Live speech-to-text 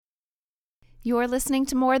You're listening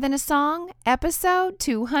to More Than a Song, episode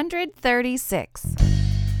 236.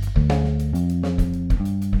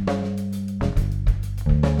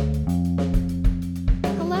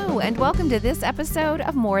 Hello, and welcome to this episode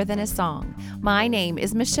of More Than a Song. My name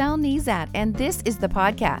is Michelle Nezat, and this is the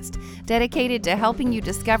podcast dedicated to helping you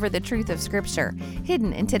discover the truth of Scripture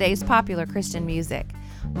hidden in today's popular Christian music.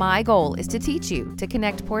 My goal is to teach you to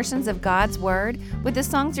connect portions of God's Word with the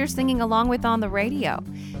songs you're singing along with on the radio,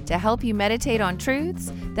 to help you meditate on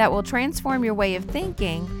truths that will transform your way of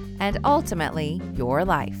thinking and ultimately your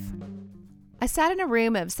life. I sat in a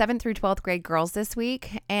room of 7th through 12th grade girls this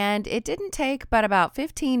week, and it didn't take but about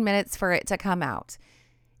 15 minutes for it to come out.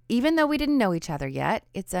 Even though we didn't know each other yet,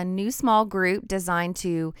 it's a new small group designed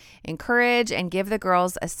to encourage and give the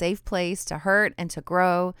girls a safe place to hurt and to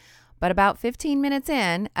grow. But about 15 minutes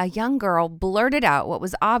in, a young girl blurted out what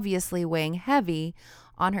was obviously weighing heavy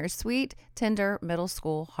on her sweet, tender middle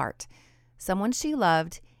school heart. Someone she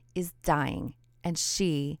loved is dying, and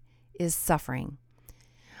she is suffering.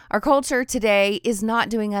 Our culture today is not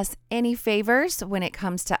doing us any favors when it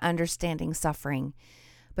comes to understanding suffering.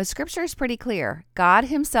 But Scripture is pretty clear. God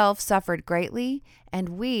himself suffered greatly, and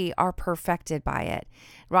we are perfected by it.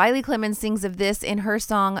 Riley Clemmons sings of this in her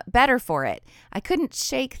song, Better for It. I couldn't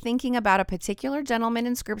shake thinking about a particular gentleman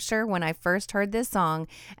in Scripture when I first heard this song,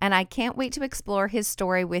 and I can't wait to explore his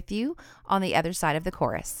story with you on the other side of the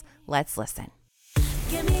chorus. Let's listen.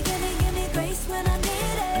 Give me grace when I need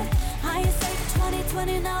it. Hindsight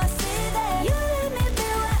 2020, now I see that. You let me be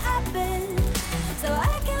what I've been, so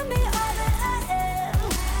I can be all that I am.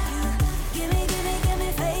 You give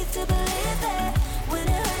me faith to believe that. When it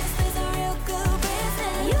hurts, there's a real good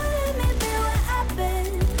reason. You let me be what I've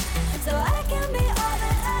been, so I can be all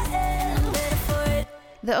that I am. Better for it.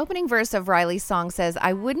 The opening verse of Riley's song says,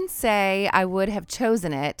 I wouldn't say I would have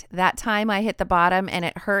chosen it. That time I hit the bottom and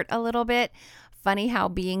it hurt a little bit. Funny how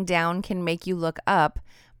being down can make you look up,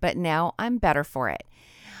 but now I'm better for it.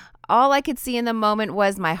 All I could see in the moment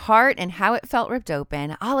was my heart and how it felt ripped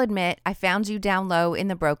open. I'll admit I found you down low in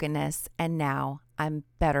the brokenness, and now I'm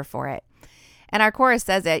better for it. And our chorus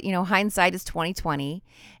says it, hindsight is 2020,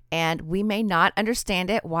 and we may not understand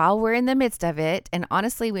it while we're in the midst of it. And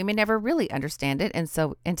honestly, we may never really understand it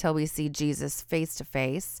until we see Jesus face to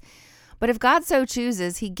face. But if God so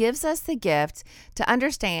chooses, he gives us the gift to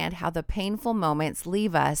understand how the painful moments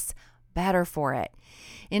leave us better for it.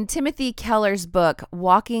 In Timothy Keller's book,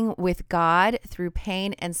 Walking with God Through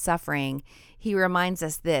Pain and Suffering, he reminds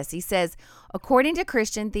us this. He says, according to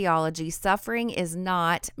Christian theology, suffering is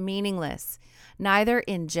not meaningless, neither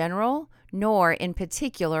in general nor in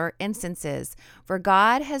particular instances, for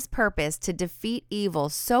God has purposed to defeat evil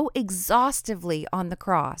so exhaustively on the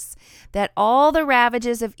cross that all the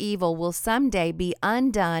ravages of evil will someday be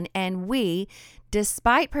undone, and we,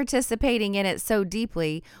 despite participating in it so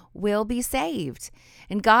deeply, will be saved.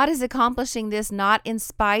 And God is accomplishing this not in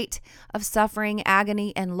spite of suffering,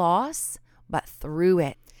 agony, and loss, but through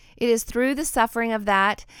it. It is through the suffering of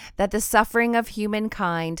that the suffering of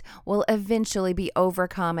humankind will eventually be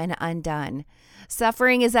overcome and undone.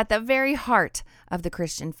 Suffering is at the very heart of the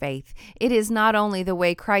Christian faith. It is not only the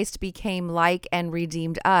way Christ became like and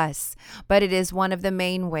redeemed us, but it is one of the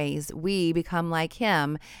main ways we become like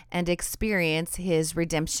him and experience his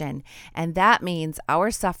redemption. And that means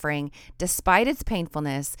our suffering, despite its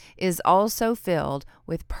painfulness, is also filled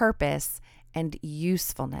with purpose and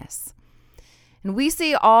usefulness. And we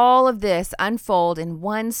see all of this unfold in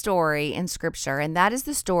one story in Scripture, and that is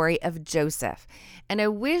the story of Joseph. And I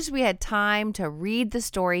wish we had time to read the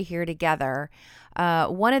story here together.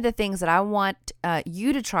 One of the things that I want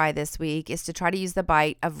you to try this week is to try to use the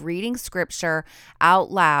BITE of reading Scripture out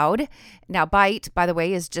loud. Now, BITE, by the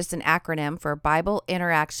way, is just an acronym for Bible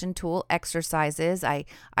Interaction Tool Exercises. I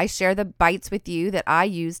share the BITEs with you that I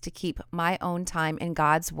use to keep my own time in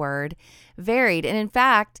God's Word varied. And in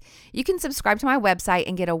fact, you can subscribe to my website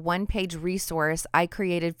and get a one-page resource I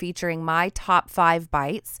created featuring my top 5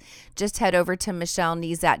 BITEs. Just head over to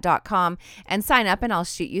michellenezat.com and sign up, and I'll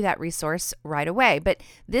shoot you that resource right away. But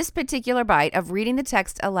this particular BITE of reading the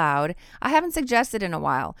text aloud, I haven't suggested in a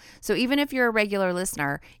while. So even if you're a regular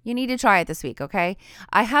listener, you need to try it this week, okay?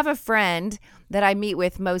 I have a friend that I meet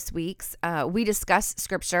with most weeks. We discuss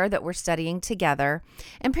Scripture that we're studying together,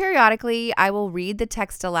 and periodically I will read the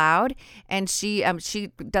text aloud, and she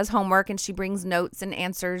does homework and she brings notes and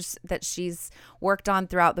answers that she's worked on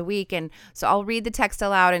throughout the week. And so I'll read the text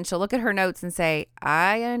aloud, and she'll look at her notes and say,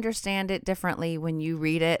 I understand it differently when you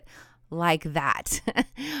read it like that.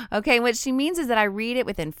 Okay, what she means is that I read it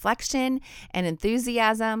with inflection and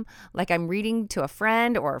enthusiasm, like I'm reading to a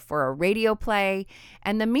friend or for a radio play,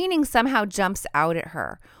 and the meaning somehow jumps out at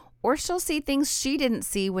her. or she'll see things she didn't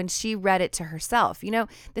see when she read it to herself. The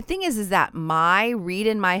thing is that my read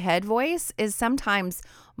in my head voice is sometimes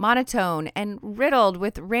monotone and riddled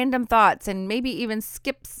with random thoughts and maybe even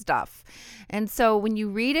skip stuff. And so when you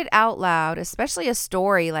read it out loud, especially a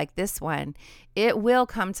story like this one, it will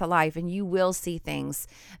come to life and you will see things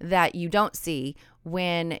that you don't see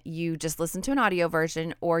when you just listen to an audio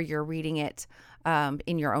version or you're reading it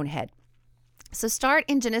in your own head. So start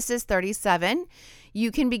in Genesis 37. You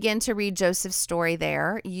can begin to read Joseph's story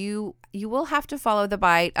there. You will have to follow the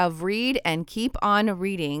bite of read and keep on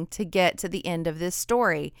reading to get to the end of this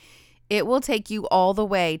story. It will take you all the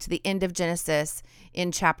way to the end of Genesis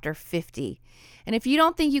in chapter 50. And if you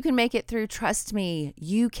don't think you can make it through, trust me,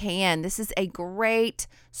 you can. This is a great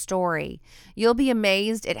story. You'll be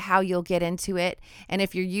amazed at how you'll get into it. And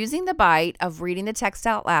if you're using the bite of reading the text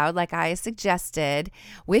out loud, like I suggested,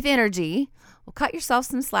 with energy, well, cut yourself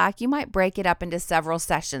some slack. You might break it up into several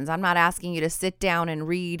sessions. I'm not asking you to sit down and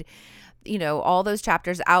read, all those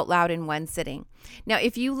chapters out loud in one sitting. Now,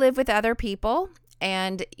 if you live with other people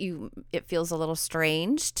and it feels a little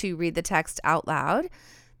strange to read the text out loud,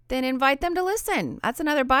 then invite them to listen. That's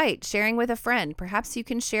another bite, sharing with a friend. Perhaps you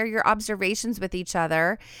can share your observations with each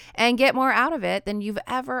other and get more out of it than you've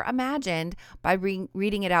ever imagined by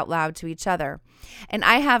reading it out loud to each other. And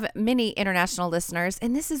I have many international listeners,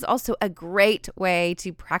 and this is also a great way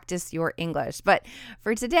to practice your English. But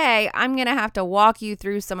for today, I'm going to have to walk you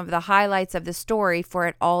through some of the highlights of the story for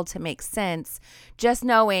it all to make sense, just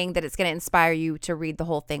knowing that it's going to inspire you to read the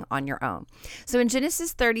whole thing on your own. So in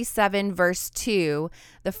Genesis 37, verse 2,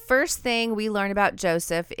 the first thing we learn about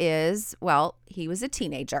Joseph is, he was a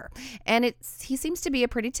teenager, and he seems to be a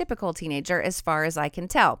pretty typical teenager as far as I can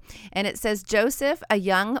tell. And it says, Joseph, a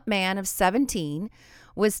young man of 17,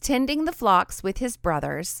 was tending the flocks with his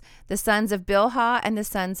brothers, the sons of Bilhah and the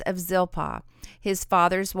sons of Zilpah, his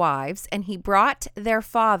father's wives, and he brought their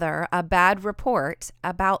father a bad report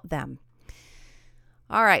about them.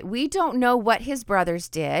 All right, we don't know what his brothers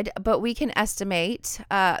did, but we can estimate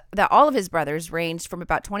that all of his brothers ranged from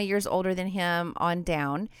about 20 years older than him on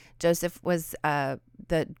down. Joseph was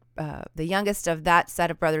the youngest of that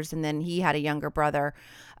set of brothers, and then he had a younger brother,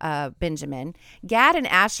 Benjamin. Gad and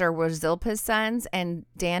Asher were Zilpah's sons, and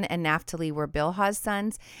Dan and Naphtali were Bilhah's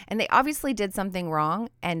sons, and they obviously did something wrong,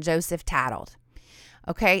 and Joseph tattled.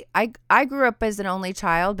 Okay, I grew up as an only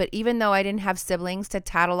child, but even though I didn't have siblings to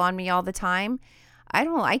tattle on me all the time, I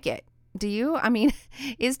don't like it. Do you? I mean,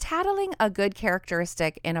 is tattling a good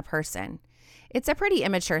characteristic in a person? It's a pretty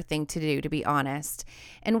immature thing to do, to be honest.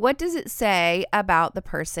 And what does it say about the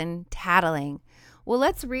person tattling? Well,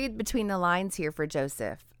 let's read between the lines here for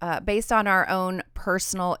Joseph. Based on our own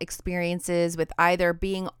personal experiences with either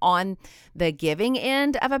being on the giving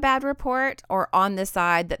end of a bad report or on the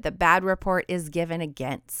side that the bad report is given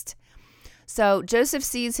against. So Joseph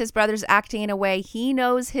sees his brothers acting in a way he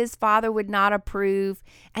knows his father would not approve,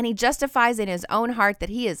 and he justifies in his own heart that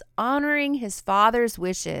he is honoring his father's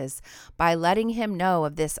wishes by letting him know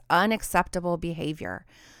of this unacceptable behavior.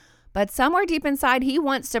 But somewhere deep inside, he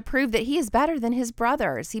wants to prove that he is better than his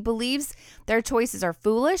brothers. He believes their choices are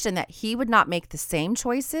foolish and that he would not make the same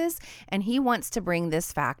choices, and he wants to bring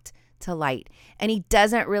this fact to light. And he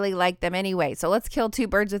doesn't really like them anyway. So let's kill two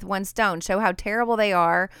birds with one stone. Show how terrible they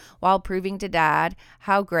are while proving to Dad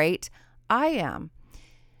how great I am.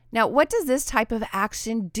 Now, what does this type of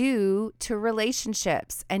action do to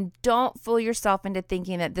relationships? And don't fool yourself into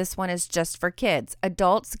thinking that this one is just for kids.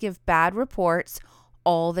 Adults give bad reports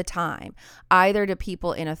all the time, either to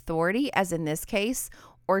people in authority, as in this case,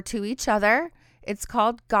 or to each other. It's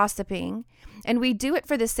called gossiping. And we do it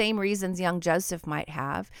for the same reasons young Joseph might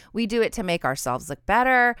have. We do it to make ourselves look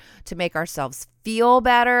better, to make ourselves feel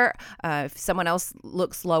better. If someone else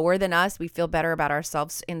looks lower than us, we feel better about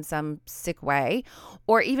ourselves in some sick way,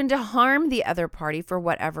 or even to harm the other party for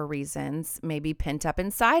whatever reasons may be pent up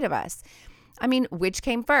inside of us. I mean, which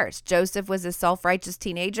came first? Joseph was a self-righteous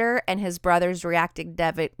teenager and his brothers reacted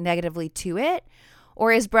negatively to it?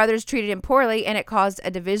 Or his brothers treated him poorly and it caused a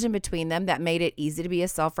division between them that made it easy to be a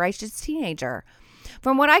self-righteous teenager?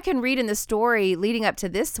 From what I can read in the story leading up to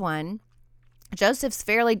this one, Joseph's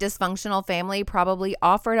fairly dysfunctional family probably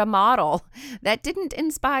offered a model that didn't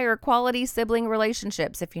inspire quality sibling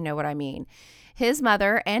relationships, if you know what I mean. His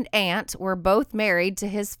mother and aunt were both married to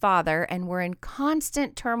his father and were in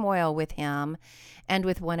constant turmoil with him and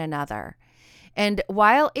with one another. And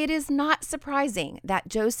while it is not surprising that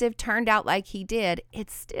Joseph turned out like he did, it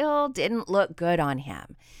still didn't look good on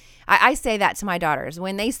him. I say that to my daughters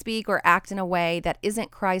when they speak or act in a way that isn't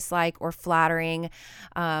Christ-like or flattering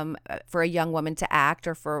for a young woman to act,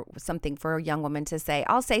 or for something for a young woman to say.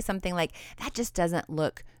 I'll say something like, that just doesn't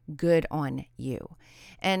look good on you.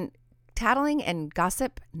 And tattling and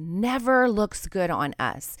gossip never looks good on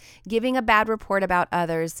us. Giving a bad report about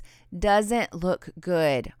others doesn't look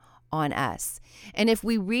good on us. And if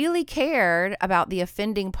we really cared about the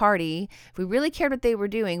offending party, if we really cared what they were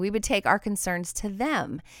doing, we would take our concerns to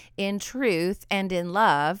them in truth and in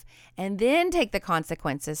love, and then take the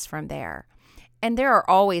consequences from there. And there are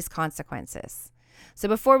always consequences. So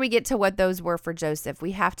before we get to what those were for Joseph,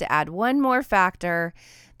 we have to add one more factor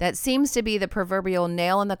that seems to be the proverbial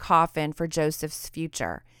nail in the coffin for Joseph's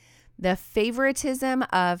future: the favoritism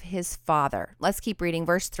of his father. Let's keep reading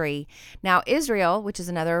verse 3. Now Israel, which is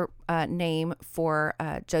another name for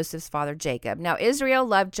Joseph's father, Jacob. Now Israel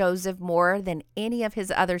loved Joseph more than any of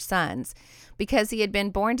his other sons, because he had been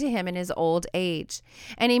born to him in his old age.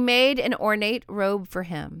 And he made an ornate robe for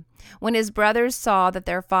him. When his brothers saw that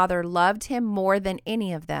their father loved him more than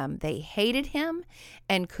any of them, they hated him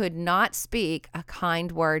and could not speak a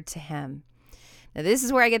kind word to him. Now, this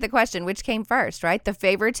is where I get the question, which came first, right? The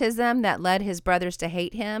favoritism that led his brothers to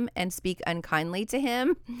hate him and speak unkindly to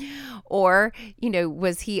him? Or,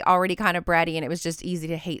 was he already kind of bratty and it was just easy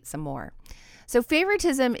to hate some more? So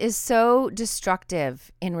favoritism is so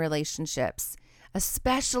destructive in relationships,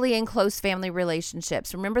 especially in close family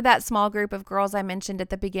relationships. Remember that small group of girls I mentioned at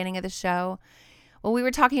the beginning of the show? Well, we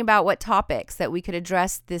were talking about what topics that we could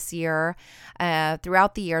address this year,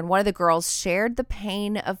 throughout the year. And one of the girls shared the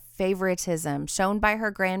pain of favoritism shown by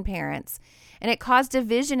her grandparents. And it caused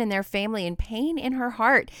division in their family and pain in her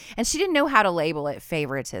heart. And she didn't know how to label it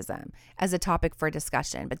favoritism as a topic for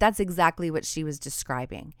discussion. But that's exactly what she was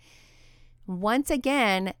describing. Once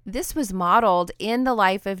again, this was modeled in the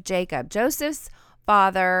life of Jacob. Joseph's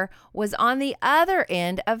father was on the other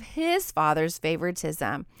end of his father's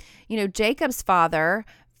favoritism. Jacob's father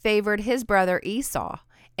favored his brother Esau,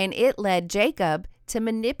 and it led Jacob to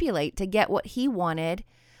manipulate to get what he wanted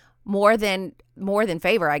more than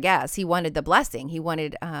favor, I guess. He wanted the blessing. He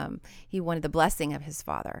wanted the blessing of his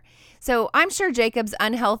father. So I'm sure Jacob's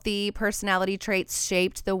unhealthy personality traits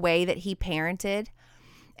shaped the way that he parented.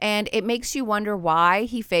 And it makes you wonder why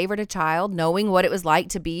he favored a child, knowing what it was like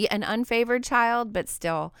to be an unfavored child. But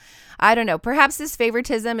still, I don't know. Perhaps this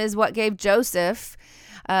favoritism is what gave Joseph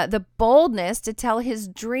the boldness to tell his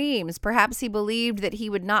dreams. Perhaps he believed that he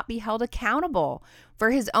would not be held accountable for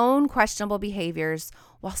his own questionable behaviors,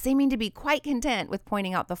 while seeming to be quite content with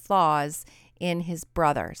pointing out the flaws in his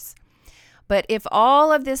brothers. But if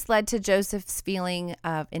all of this led to Joseph's feeling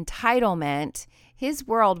of entitlement, his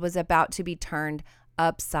world was about to be turned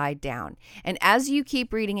upside down. And as you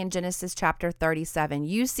keep reading in Genesis chapter 37,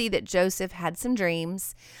 you see that Joseph had some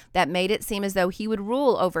dreams that made it seem as though he would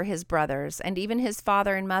rule over his brothers and even his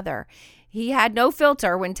father and mother. He had no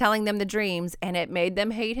filter when telling them the dreams, and it made them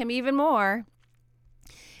hate him even more.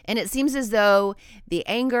 And it seems as though the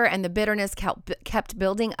anger and the bitterness kept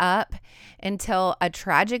building up until a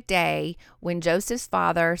tragic day when Joseph's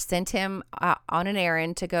father sent him on an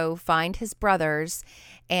errand to go find his brothers.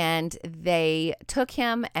 And they took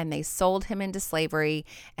him and they sold him into slavery,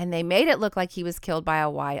 and they made it look like he was killed by a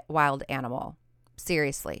wild animal.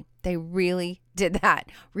 Seriously, they really did that.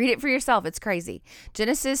 Read it for yourself. It's crazy.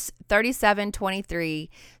 Genesis 37:23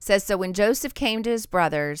 says, so when Joseph came to his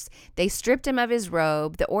brothers, they stripped him of his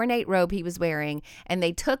robe, the ornate robe he was wearing, and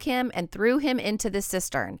they took him and threw him into the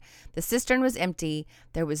cistern. The cistern was empty.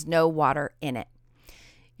 There was no water in it.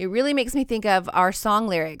 It really makes me think of our song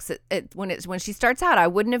lyrics. When she starts out, I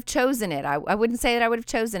wouldn't have chosen it. I wouldn't say that I would have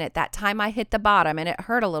chosen it. That time I hit the bottom and it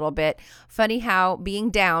hurt a little bit. Funny how being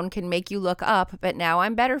down can make you look up, but now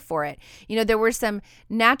I'm better for it. There were some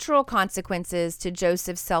natural consequences to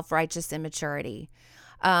Joseph's self-righteous immaturity.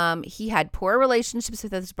 He had poor relationships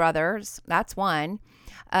with his brothers. That's one.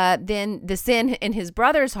 Then the sin in his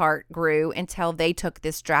brother's heart grew until they took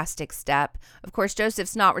this drastic step. Of course,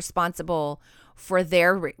 Joseph's not responsible for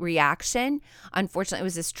their reaction. Unfortunately, it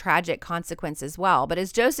was this tragic consequence as well. But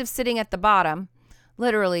as Joseph's sitting at the bottom,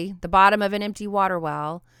 literally the bottom of an empty water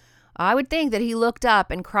well, I would think that he looked up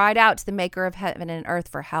and cried out to the maker of heaven and earth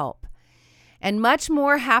for help. And much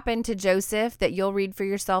more happened to Joseph that you'll read for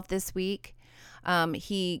yourself this week.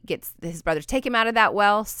 His brothers take him out of that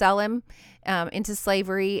well, sell him into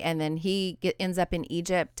slavery, and then he ends up in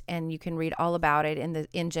Egypt, and you can read all about it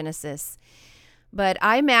in Genesis. But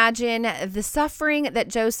I imagine the suffering that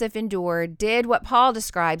Joseph endured did what Paul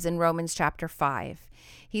describes in Romans chapter 5.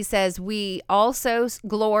 He says, we also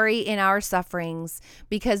glory in our sufferings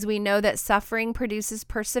because we know that suffering produces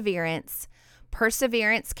perseverance.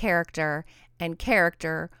 perseverance, character, and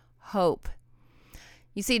character, hope.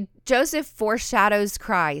 You see, Joseph foreshadows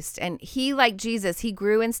Christ, and he, like Jesus, he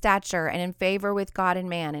grew in stature and in favor with God and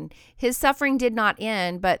man, and his suffering did not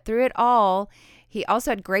end, but through it all, he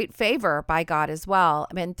also had great favor by God as well.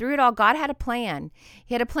 I mean, through it all, God had a plan.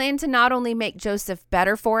 He had a plan to not only make Joseph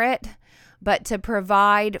better for it, but to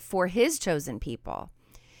provide for his chosen people.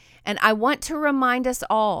 And I want to remind us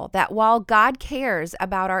all that while God cares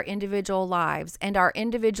about our individual lives and our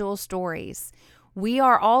individual stories, we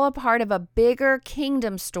are all a part of a bigger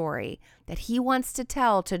kingdom story that he wants to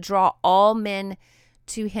tell to draw all men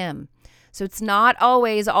to him. So it's not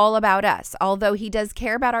always all about us, although he does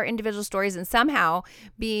care about our individual stories, and somehow,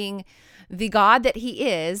 being the God that he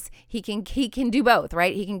is, he can do both,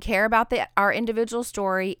 right? He can care about our individual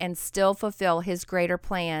story and still fulfill his greater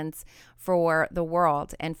plans for the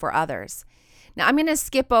world and for others. Now, I'm going to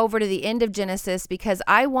skip over to the end of Genesis because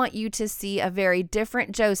I want you to see a very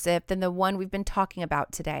different Joseph than the one we've been talking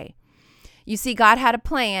about today. You see, God had a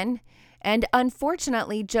plan, and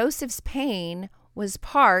unfortunately, Joseph's pain was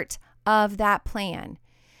part of that plan.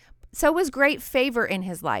 So was great favor in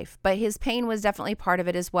his life, but his pain was definitely part of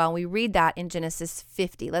it as well. We read that in Genesis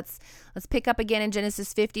 50. Let's pick up again in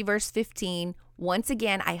Genesis 50, verse 15. Once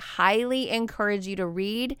again, I highly encourage you to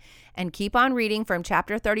read and keep on reading from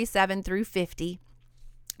chapter 37 through 50.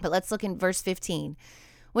 But let's look in verse 15.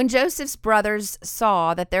 When Joseph's brothers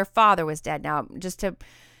saw that their father was dead. Now, just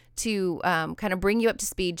to kind of bring you up to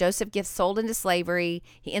speed, Joseph gets sold into slavery.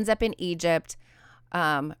 He ends up in Egypt.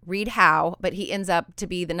 Read how, but he ends up to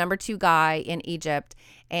be the number 2 guy in Egypt,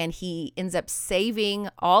 and he ends up saving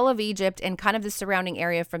all of Egypt and kind of the surrounding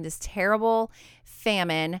area from this terrible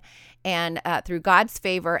famine, and through God's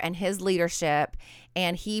favor and his leadership,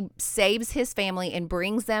 and he saves his family and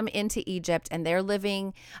brings them into Egypt, and they're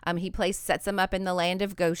living, sets them up in the land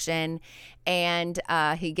of Goshen, and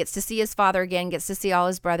he gets to see his father again, gets to see all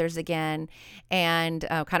his brothers again, and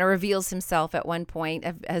kind of reveals himself at one point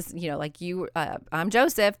as, I'm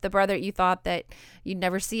Joseph, the brother you thought that you'd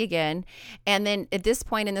never see again. And then at this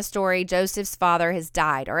point in the story, Joseph's father has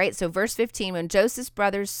died. All right. So verse 15, when Joseph's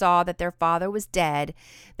brothers saw that their father was dead,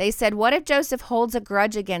 they said, "What if Joseph holds a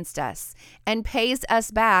grudge against us and pays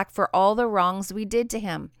us back for all the wrongs we did to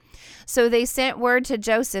him?" So they sent word to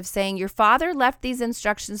Joseph saying, "Your father left these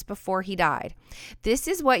instructions before he died. This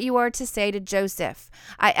is what you are to say to Joseph.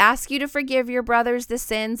 I ask you to forgive your brothers the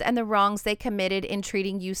sins and the wrongs they committed in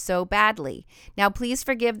treating you so badly. Now please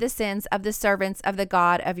forgive the sins of the servants of the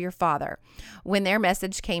God of your father." When their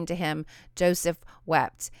message came to him, Joseph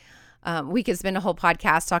wept. We could spend a whole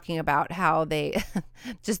podcast talking about how they,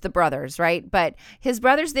 just the brothers, right? But his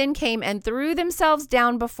brothers then came and threw themselves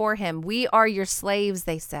down before him. "We are your slaves,"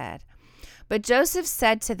 they said. But Joseph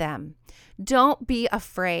said to them, "Don't be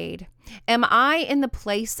afraid. Am I in the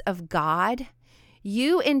place of God?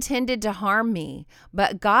 You intended to harm me,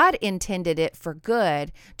 but God intended it for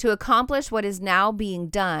good, to accomplish what is now being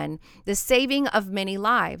done, the saving of many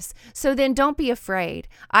lives. So then don't be afraid.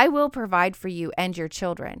 I will provide for you and your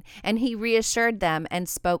children." And he reassured them and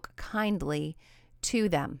spoke kindly to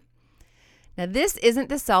them. Now, this isn't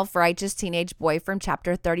the self-righteous teenage boy from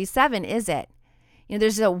chapter 37, is it?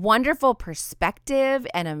 There's a wonderful perspective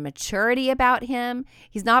and a maturity about him.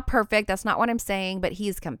 He's not perfect. That's not what I'm saying, but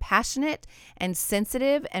he's compassionate and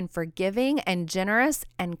sensitive and forgiving and generous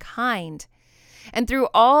and kind. And through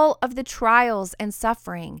all of the trials and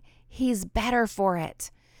suffering, he's better for it,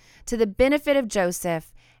 to the benefit of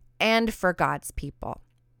Joseph and for God's people.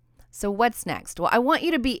 So what's next? Well, I want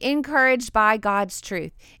you to be encouraged by God's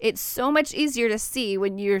truth. It's so much easier to see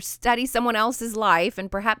when you study someone else's life, and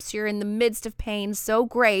perhaps you're in the midst of pain so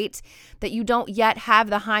great that you don't yet have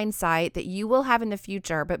the hindsight that you will have in the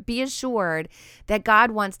future. But be assured that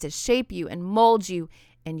God wants to shape you and mold you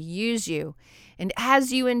and use you. And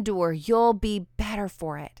as you endure, you'll be better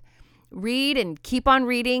for it. Read and keep on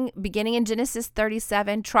reading, beginning in Genesis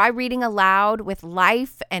 37. Try reading aloud with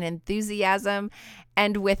life and enthusiasm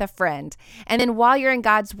and with a friend. And then while you're in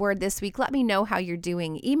God's Word this week, let me know how you're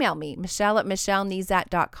doing. Email me,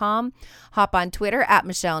 michelle@michellenezat.com. Hop on Twitter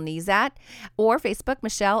 @MichelleNezat, or Facebook,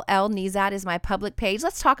 Michelle L. Nezat is my public page.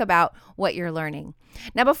 Let's talk about what you're learning.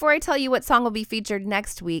 Now, before I tell you what song will be featured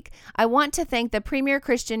next week, I want to thank the premier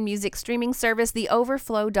Christian music streaming service,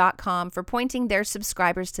 theoverflow.com, for pointing their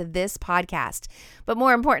subscribers to this podcast, but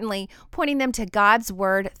more importantly, pointing them to God's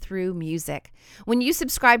Word through music. When you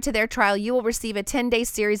subscribe to their trial, you will receive a 10-day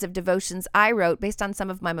series of devotions I wrote based on some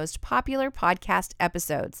of my most popular podcast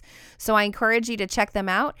episodes. So I encourage you to check them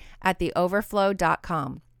out at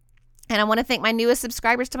theoverflow.com. And I want to thank my newest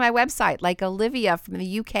subscribers to my website, like Olivia from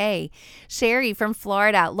the UK, Sherry from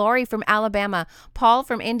Florida, Lori from Alabama, Paul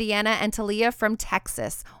from Indiana, and Talia from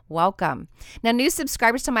Texas. Welcome. Now, new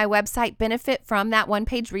subscribers to my website benefit from that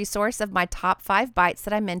one-page resource of my top 5 bites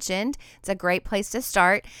that I mentioned. It's a great place to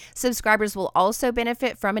start. Subscribers will also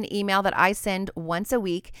benefit from an email that I send once a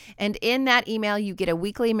week. And in that email, you get a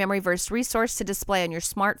weekly memory verse resource to display on your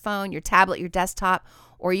smartphone, your tablet, your desktop,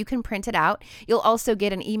 or you can print it out. You'll also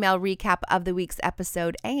get an email recap of the week's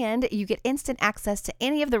episode, and you get instant access to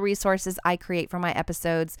any of the resources I create for my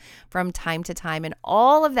episodes from time to time. And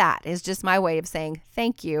all of that is just my way of saying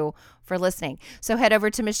thank you for listening. So head over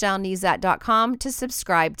to michellenezat.com to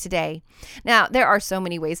subscribe today. Now, there are so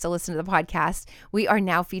many ways to listen to the podcast. We are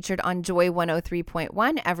now featured on Joy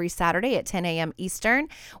 103.1 every Saturday at 10 a.m. Eastern.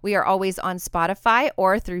 We are always on Spotify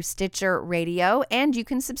or through Stitcher Radio, and you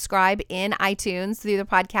can subscribe in iTunes through the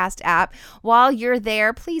podcast app. While you're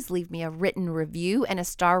there, please leave me a written review and a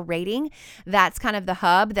star rating. That's kind of the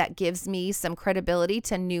hub that gives me some credibility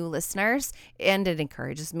to new listeners, and it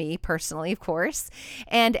encourages me personally, of course.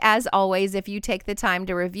 And as always, if you take the time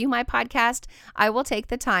to review my podcast, I will take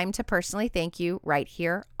the time to personally thank you right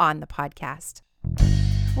here on the podcast.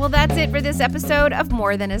 Well, that's it for this episode of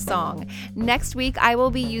More Than a Song. Next week, I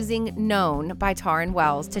will be using Known by Taryn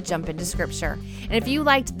Wells to jump into scripture. And if you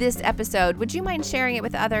liked this episode, would you mind sharing it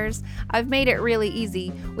with others? I've made it really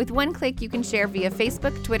easy. With one click, you can share via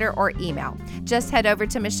Facebook, Twitter, or email. Just head over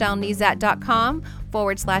to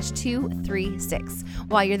michellenezat.com/236.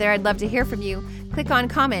 While you're there, I'd love to hear from you. Click on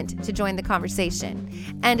comment to join the conversation.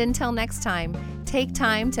 And until next time, take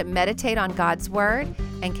time to meditate on God's word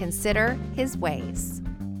and consider his ways.